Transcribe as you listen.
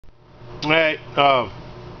Hey,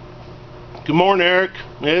 good morning, Eric.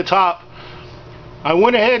 It's hot. I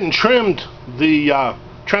went ahead and trimmed the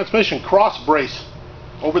transmission cross brace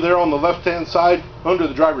over there on the left-hand side under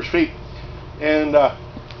the driver's feet. And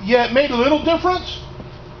yeah, it made a little difference,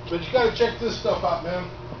 but you gotta check this stuff out, man.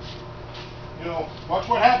 You know, watch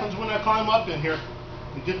what happens when I climb up in here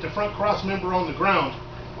and get the front cross member on the ground.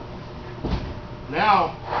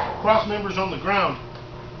 Now, cross member's on the ground.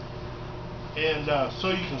 And so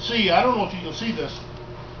you can see, I don't know if you can see this,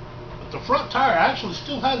 but the front tire actually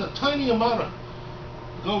still has a tiny amount of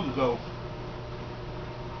go.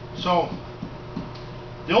 So,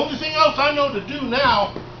 the only thing else I know to do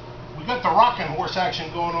now, we got the rocking horse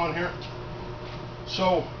action going on here.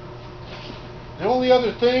 So, the only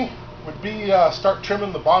other thing would be start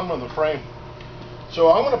trimming the bottom of the frame.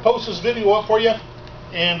 So I'm going to post this video up for you,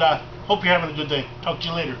 and hope you're having a good day. Talk to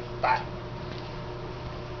you later. Bye.